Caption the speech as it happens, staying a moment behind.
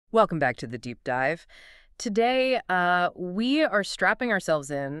Welcome back to the deep dive. Today, we are strapping ourselves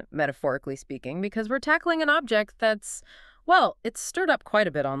in, metaphorically speaking, because we're tackling an object that's, well, it's stirred up quite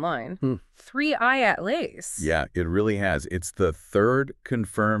a bit online. Hmm. 3I Atlays. Yeah, it really has. It's the third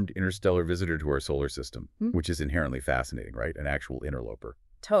confirmed interstellar visitor to our solar system, which is inherently fascinating, right? An actual interloper.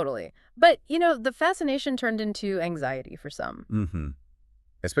 Totally. But, the fascination turned into anxiety for some. Mm-hmm.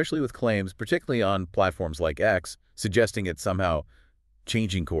 Especially with claims, particularly on platforms like X, suggesting it's somehow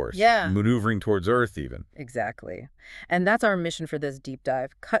changing course, Yeah. maneuvering towards Earth even. Exactly. And that's our mission for this deep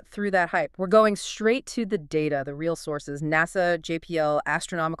dive. Cut through that hype. We're going straight to the data, the real sources, NASA, JPL,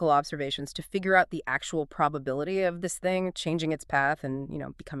 astronomical observations to figure out the actual probability of this thing changing its path and,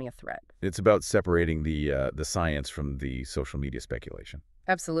 becoming a threat. It's about separating the science from the social media speculation.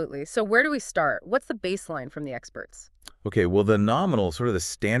 Absolutely. So where do we start? What's the baseline from the experts? Okay, well, the nominal, sort of the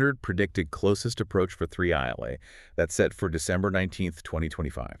standard predicted closest approach for 3ILA, that's set for December 19th,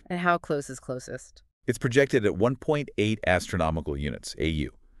 2025. And how close is closest? It's projected at 1.8 astronomical units, AU.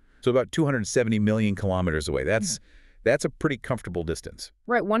 So about 270 million kilometers away. That's a pretty comfortable distance.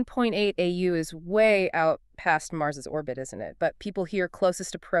 Right, 1.8 AU is way out past Mars's orbit, isn't it? But people hear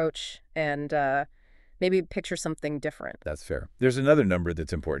closest approach and maybe picture something different. That's fair. There's another number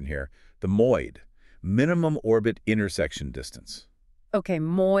that's important here, the MOID, minimum orbit intersection distance. Okay,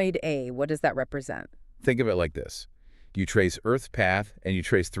 MOID A, what does that represent? Think of it like this. You trace Earth's path and you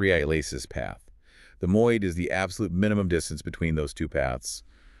trace 3I Atlas's path. The MOID is the absolute minimum distance between those two paths,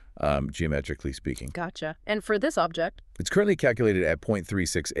 geometrically speaking. Gotcha. And for this object? It's currently calculated at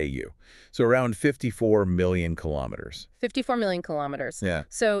 0.36 AU, so around 54 million kilometers. 54 million kilometers. Yeah.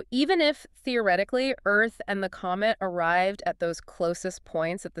 So even if, theoretically, Earth and the comet arrived at those closest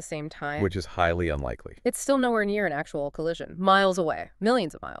points at the same time, Which is highly unlikely. it's still nowhere near an actual collision. Miles away.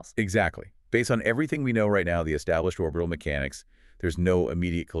 Millions of miles. Exactly. Based on everything we know right now, the established orbital mechanics, there's no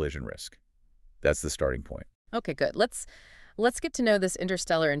immediate collision risk. That's the starting point. Okay, good. Let's get to know this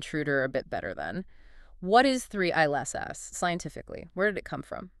interstellar intruder a bit better then. What is 3ILSS scientifically? Where did it come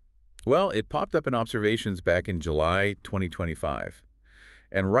from? Well, it popped up in observations back in July 2025.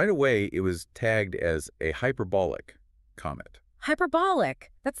 And right away, it was tagged as a hyperbolic comet.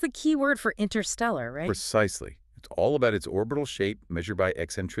 Hyperbolic. That's the key word for interstellar, right? Precisely. It's all about its orbital shape measured by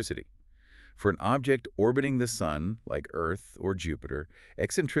eccentricity. For an object orbiting the Sun, like Earth or Jupiter,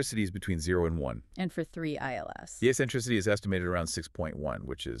 eccentricity is between 0 and 1. And for 3ILS? The eccentricity is estimated around 6.1,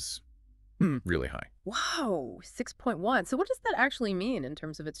 which is really high. Whoa, 6.1. So what does that actually mean in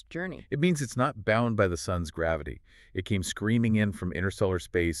terms of its journey? It means it's not bound by the Sun's gravity. It came screaming in from interstellar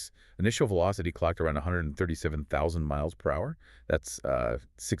space. Initial velocity clocked around 137,000 miles per hour. That's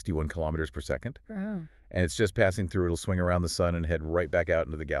 61 kilometers per second. Oh. And it's just passing through. It'll swing around the Sun and head right back out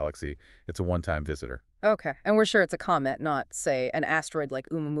into the galaxy. It's a one-time visitor. Okay. And we're sure it's a comet, not, say, an asteroid like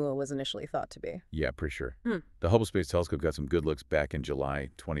Oumuamua was initially thought to be. Yeah, pretty sure. The Hubble Space Telescope got some good looks back in July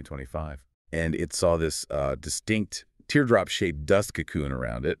 2025. And it saw this distinct teardrop-shaped dust cocoon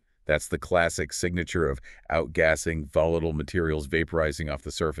around it. That's the classic signature of outgassing volatile materials vaporizing off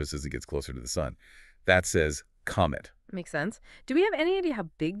the surface as it gets closer to the Sun. That says comet. Makes sense. Do we have any idea how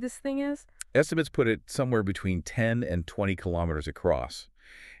big this thing is? Estimates put it somewhere between 10 and 20 kilometers across,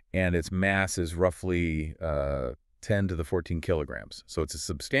 and its mass is roughly 10 to the 14 kilograms. So it's a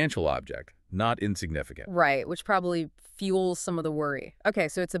substantial object, not insignificant. Right, which probably fuels some of the worry. Okay,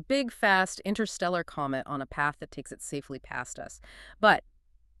 so it's a big, fast interstellar comet on a path that takes it safely past us. But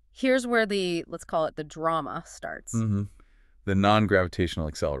here's where let's call it the drama starts. The non-gravitational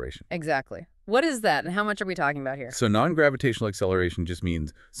acceleration. Exactly. What is that, and how much are we talking about here? So non-gravitational acceleration just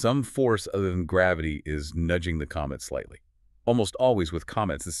means some force other than gravity is nudging the comet slightly. Almost always with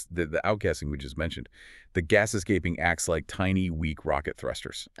comets, the outgassing we just mentioned, the gas escaping acts like tiny, weak rocket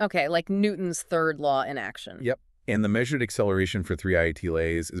thrusters. Okay, like Newton's third law in action. Yep. And the measured acceleration for 3I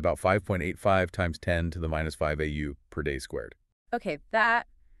Atlays is about 5.85 times 10 to the minus 5 AU per day squared. Okay, that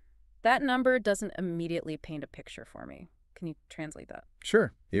number doesn't immediately paint a picture for me. Can you translate that?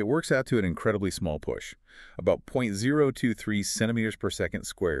 Sure. It works out to an incredibly small push, about 0.023 centimeters per second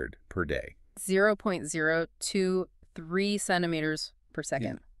squared per day. 0.023 centimeters per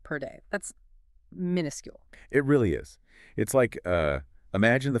second per day. That's minuscule. It really is. It's like,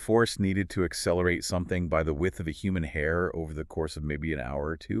 imagine the force needed to accelerate something by the width of a human hair over the course of maybe an hour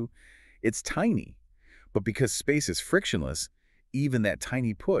or two. It's tiny, but because space is frictionless, even that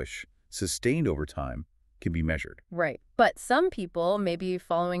tiny push, sustained over time, can be measured. Right. But some people, maybe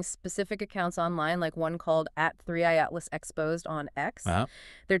following specific accounts online, like one called @3iAtlas Exposed on X, Uh-huh.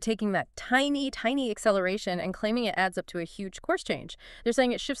 they're taking that tiny, tiny acceleration and claiming it adds up to a huge course change. They're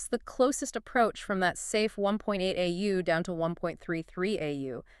saying it shifts the closest approach from that safe 1.8 AU down to 1.33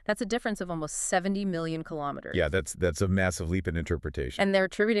 AU. That's a difference of almost 70 million kilometers. Yeah, that's a massive leap in interpretation. And they're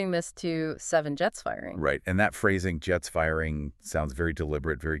attributing this to 7 jets firing. Right. And that phrasing, jets firing, sounds very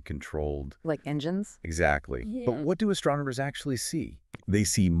deliberate, very controlled. Like engines? Exactly. But Yeah. what do astronomers actually see? They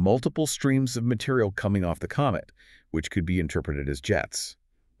see multiple streams of material coming off the comet, which could be interpreted as jets.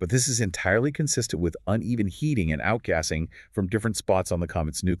 But this is entirely consistent with uneven heating and outgassing from different spots on the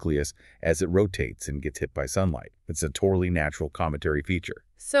comet's nucleus as it rotates and gets hit by sunlight. It's a totally natural cometary feature.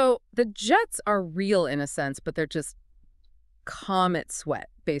 So the jets are real in a sense, but they're just comet sweat,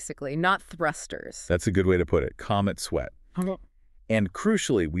 basically, not thrusters. That's a good way to put it. Comet sweat. Okay. And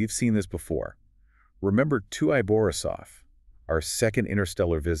crucially, we've seen this before. Remember 2I Borisov, our second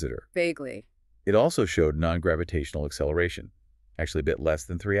interstellar visitor. Vaguely. It also showed non-gravitational acceleration, actually a bit less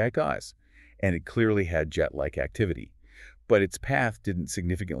than 3I Gauss, and it clearly had jet-like activity. But its path didn't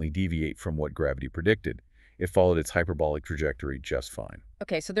significantly deviate from what gravity predicted. It followed its hyperbolic trajectory just fine.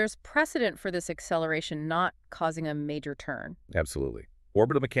 Okay, so there's precedent for this acceleration not causing a major turn. Absolutely.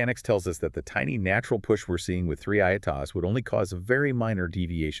 Orbital mechanics tells us that the tiny natural push we're seeing with 3I ATOS would only cause a very minor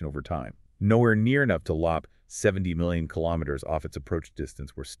deviation over time, nowhere near enough to lop 70 million kilometers off its approach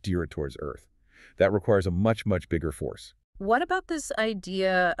distance or steer it towards Earth. That requires a much, much bigger force. What about this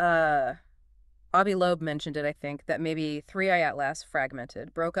idea, Avi Loeb mentioned it, I think, that maybe 3I Atlas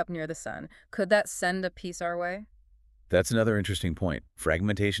fragmented, broke up near the sun. Could that send a piece our way? That's another interesting point.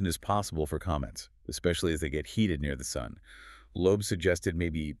 Fragmentation is possible for comets, especially as they get heated near the sun. Loeb suggested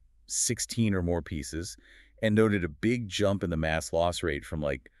maybe 16 or more pieces and noted a big jump in the mass loss rate from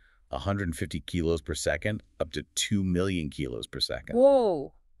like 150 kilos per second up to 2 million kilos per second.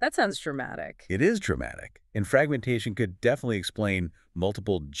 Whoa, that sounds dramatic. It is dramatic, and fragmentation could definitely explain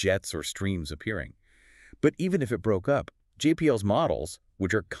multiple jets or streams appearing. But even if it broke up, JPL's models,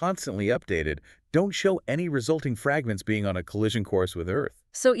 which are constantly updated, don't show any resulting fragments being on a collision course with Earth.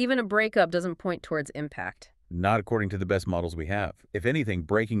 So even a breakup doesn't point towards impact. Not according to the best models we have. If anything,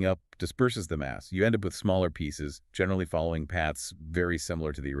 breaking up disperses the mass. You end up with smaller pieces, generally following paths very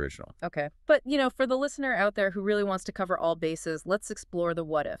similar to the original. Okay. But, for the listener out there who really wants to cover all bases, let's explore the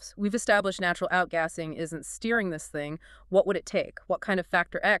what-ifs. We've established natural outgassing isn't steering this thing. What would it take? What kind of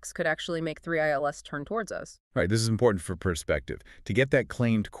factor X could actually make 3ILS turn towards us? All right, this is important for perspective. To get that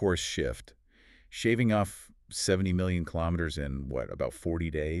claimed course shift, shaving off 70 million kilometers in, about 40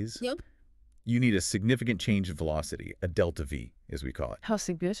 days? Yep. You need a significant change in velocity, a delta V, as we call it. How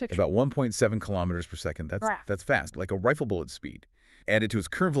significant? About 1.7 kilometers per second. That's fast, like a rifle bullet speed. Add it to its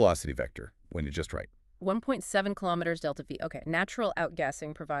current velocity vector when you're just right. 1.7 kilometers delta V. Okay, natural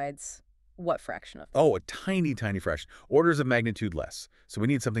outgassing provides what fraction of? Oh, a tiny, tiny fraction. Orders of magnitude less. So we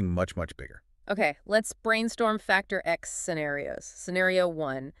need something much, much bigger. Okay, let's brainstorm factor X scenarios. Scenario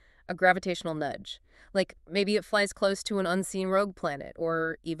 1, a gravitational nudge. Like maybe it flies close to an unseen rogue planet,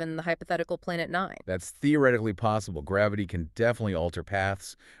 or even the hypothetical planet 9. That's theoretically possible. Gravity can definitely alter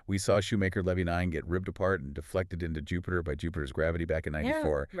paths. We saw Shoemaker-Levy 9 get ripped apart and deflected into Jupiter by Jupiter's gravity back in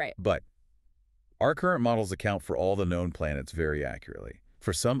 '94. Yeah, right. But our current models account for all the known planets very accurately.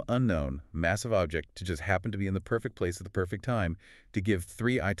 For some unknown, massive object to just happen to be in the perfect place at the perfect time to give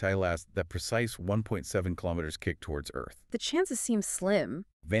 3I Atlas that precise 1.7 kilometers kick towards Earth. The chances seem slim.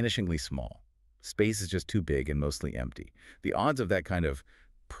 Vanishingly small. Space is just too big and mostly empty. The odds of that kind of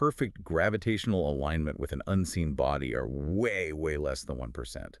perfect gravitational alignment with an unseen body are way, way less than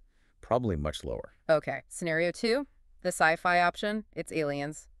 1%. Probably much lower. Okay, scenario 2, the sci-fi option, it's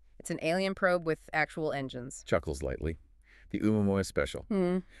aliens. It's an alien probe with actual engines. Chuckles lightly. The Umamoya special.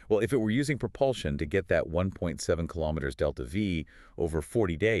 Hmm. Well, if it were using propulsion to get that 1.7 kilometers delta V over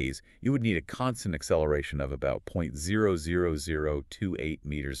 40 days, you would need a constant acceleration of about 0.00028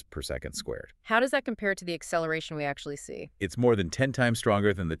 meters per second squared. How does that compare to the acceleration we actually see? It's more than 10 times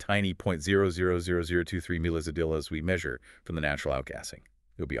stronger than the tiny 0.000023 millizadillas we measure from the natural outgassing.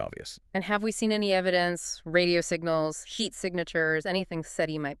 It'll be obvious. And have we seen any evidence, radio signals, heat signatures, anything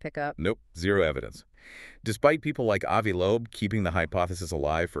SETI might pick up? Nope, zero evidence. Despite people like Avi Loeb keeping the hypothesis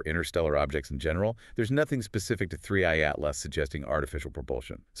alive for interstellar objects in general, there's nothing specific to 3I Atlas suggesting artificial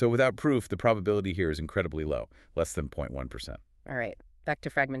propulsion. So without proof, the probability here is incredibly low, less than 0.1%. All right, back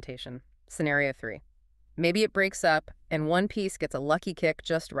to fragmentation. Scenario 3. Maybe it breaks up and one piece gets a lucky kick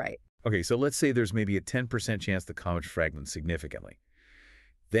just right. Okay, so let's say there's maybe a 10% chance the comet fragments significantly.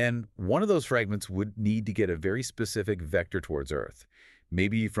 Then one of those fragments would need to get a very specific vector towards Earth.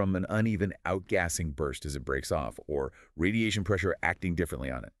 Maybe from an uneven outgassing burst as it breaks off, or radiation pressure acting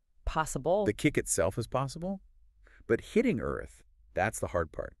differently on it. Possible. The kick itself is possible, but hitting Earth, that's the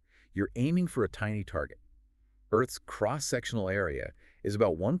hard part. You're aiming for a tiny target. Earth's cross-sectional area is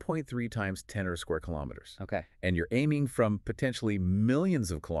about 1.3 times 10 square kilometers. Okay. And you're aiming from potentially millions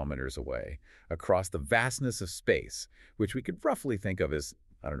of kilometers away across the vastness of space, which we could roughly think of as,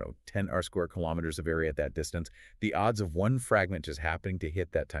 I don't know, 10 square kilometers of area at that distance. The odds of one fragment just happening to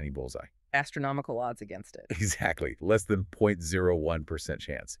hit that tiny bullseye. Astronomical odds against it. Exactly. Less than 0.01%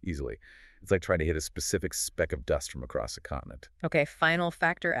 chance, easily. It's like trying to hit a specific speck of dust from across a continent. Okay, final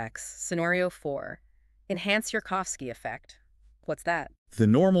factor X, scenario 4. Enhance Yarkovsky effect. What's that? The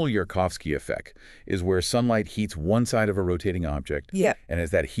normal Yarkovsky effect is where sunlight heats one side of a rotating object, Yeah. and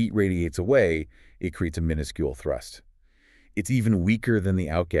as that heat radiates away, it creates a minuscule thrust. It's even weaker than the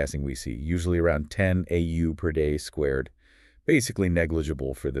outgassing we see, usually around 10 AU per day squared. Basically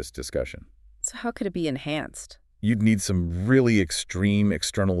negligible for this discussion. So how could it be enhanced? You'd need some really extreme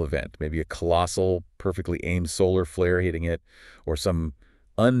external event, maybe a colossal, perfectly aimed solar flare hitting it, or some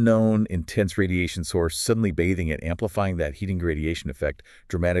unknown intense radiation source suddenly bathing it, amplifying that heating radiation effect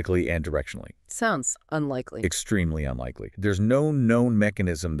dramatically and directionally. Sounds unlikely. Extremely unlikely. There's no known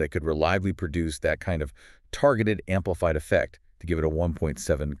mechanism that could reliably produce that kind of targeted amplified effect to give it a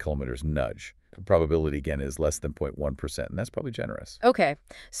 1.7 kilometers nudge. The probability, again, is less than 0.1%, and that's probably generous. Okay,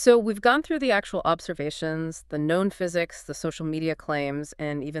 so we've gone through the actual observations, the known physics, the social media claims,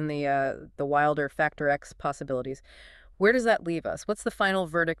 and even the wilder factor X possibilities. Where does that leave us? What's the final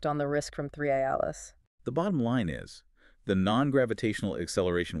verdict on the risk from 3A Alice? The bottom line is, the non-gravitational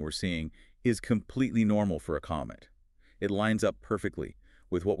acceleration we're seeing is completely normal for a comet. It lines up perfectly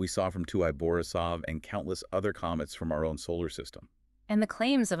with what we saw from 2I Borisov and countless other comets from our own solar system. And the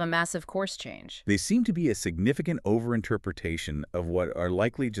claims of a massive course change. They seem to be a significant overinterpretation of what are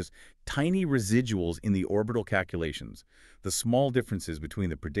likely just tiny residuals in the orbital calculations, the small differences between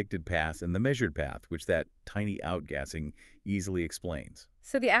the predicted path and the measured path, which that tiny outgassing easily explains.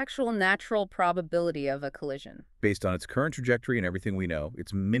 So the actual natural probability of a collision. Based on its current trajectory and everything we know,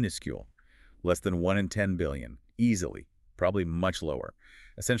 it's minuscule, less than 1 in 10 billion, easily, probably much lower.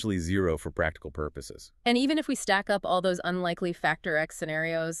 Essentially zero for practical purposes. And even if we stack up all those unlikely factor X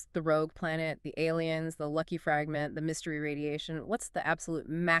scenarios, the rogue planet, the aliens, the lucky fragment, the mystery radiation, what's the absolute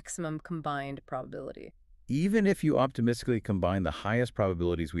maximum combined probability? Even if you optimistically combine the highest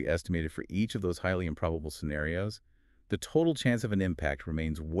probabilities we estimated for each of those highly improbable scenarios, the total chance of an impact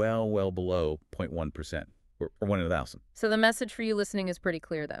remains well below 0.1%, or 1 in 1,000. So the message for you listening is pretty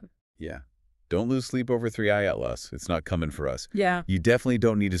clear then. Yeah. Don't lose sleep over 3I Atlas. It's not coming for us. Yeah. You definitely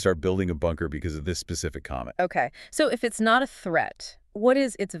don't need to start building a bunker because of this specific comet. Okay, so if it's not a threat, what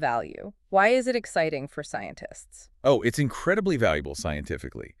is its value? Why is it exciting for scientists? Oh, it's incredibly valuable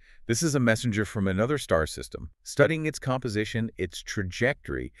scientifically. This is a messenger from another star system, studying its composition, its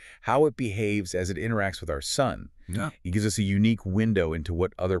trajectory, how it behaves as it interacts with our sun. Yeah. It gives us a unique window into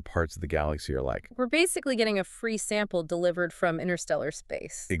what other parts of the galaxy are like. We're basically getting a free sample delivered from interstellar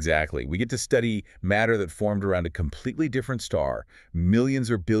space. Exactly. We get to study matter that formed around a completely different star,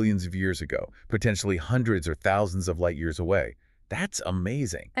 millions or billions of years ago, potentially hundreds or thousands of light years away. That's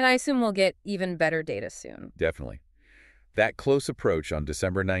amazing. And I assume we'll get even better data soon. Definitely. That close approach on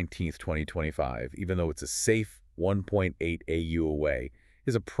December 19th, 2025, even though it's a safe 1.8 AU away,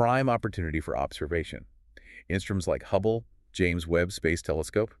 is a prime opportunity for observation. Instruments like Hubble, James Webb Space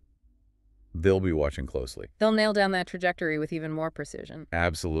Telescope, they'll be watching closely. They'll nail down that trajectory with even more precision.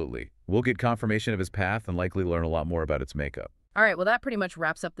 Absolutely. We'll get confirmation of its path and likely learn a lot more about its makeup. All right, well, that pretty much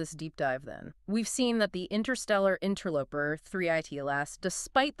wraps up this deep dive then. We've seen that the interstellar interloper 3I-TLAS,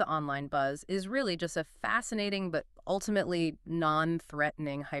 despite the online buzz, is really just a fascinating but ultimately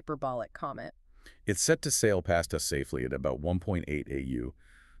non-threatening hyperbolic comet. It's set to sail past us safely at about 1.8 AU.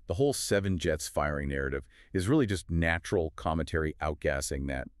 The whole 7 jets firing narrative is really just natural cometary outgassing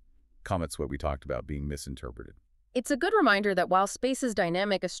that comet sweat we talked about being misinterpreted. It's a good reminder that while space is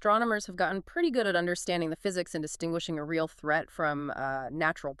dynamic, astronomers have gotten pretty good at understanding the physics and distinguishing a real threat from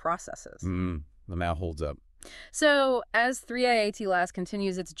natural processes. The math holds up. So as 3I-ATLAS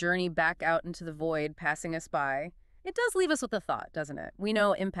continues its journey back out into the void, passing us by, it does leave us with a thought, doesn't it? We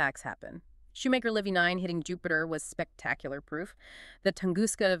know impacts happen. Shoemaker-Levy 9 hitting Jupiter was spectacular proof. The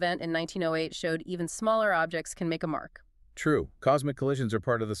Tunguska event in 1908 showed even smaller objects can make a mark. True. Cosmic collisions are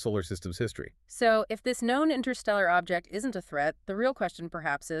part of the solar system's history. So if this known interstellar object isn't a threat, the real question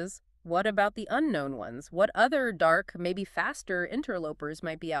perhaps is, what about the unknown ones? What other dark, maybe faster interlopers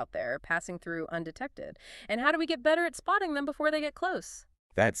might be out there, passing through undetected? And how do we get better at spotting them before they get close?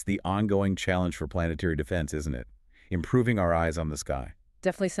 That's the ongoing challenge for planetary defense, isn't it? Improving our eyes on the sky.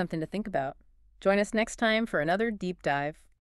 Definitely something to think about. Join us next time for another deep dive.